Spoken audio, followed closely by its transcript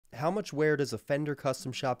how much wear does a Fender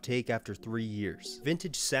Custom Shop take after 3 years?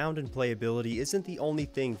 Vintage sound and playability isn't the only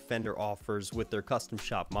thing Fender offers with their Custom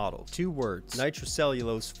Shop models. 2 words: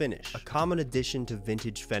 nitrocellulose finish, a common addition to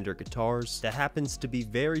vintage Fender guitars that happens to be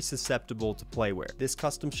very susceptible to playwear. This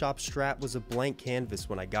Custom Shop Strat was a blank canvas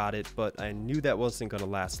when I got it, but I knew that wasn't gonna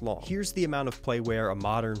last long. Here's the amount of playwear a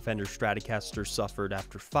modern Fender Stratocaster suffered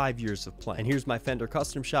after 5 years of playing, and here's my Fender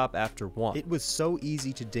Custom Shop after 1. It was so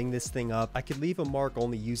easy to ding this thing up, I could leave a mark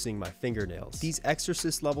only using my fingernails. These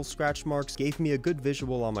Exorcist level scratch marks gave me a good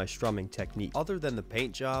visual on my strumming technique. Other than the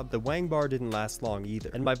paint job, the wang bar didn't last long either,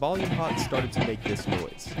 and my volume pot started to make this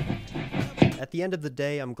noise. At the end of the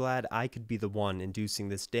day, I'm glad I could be the one inducing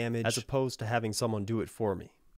this damage as opposed to having someone do it for me.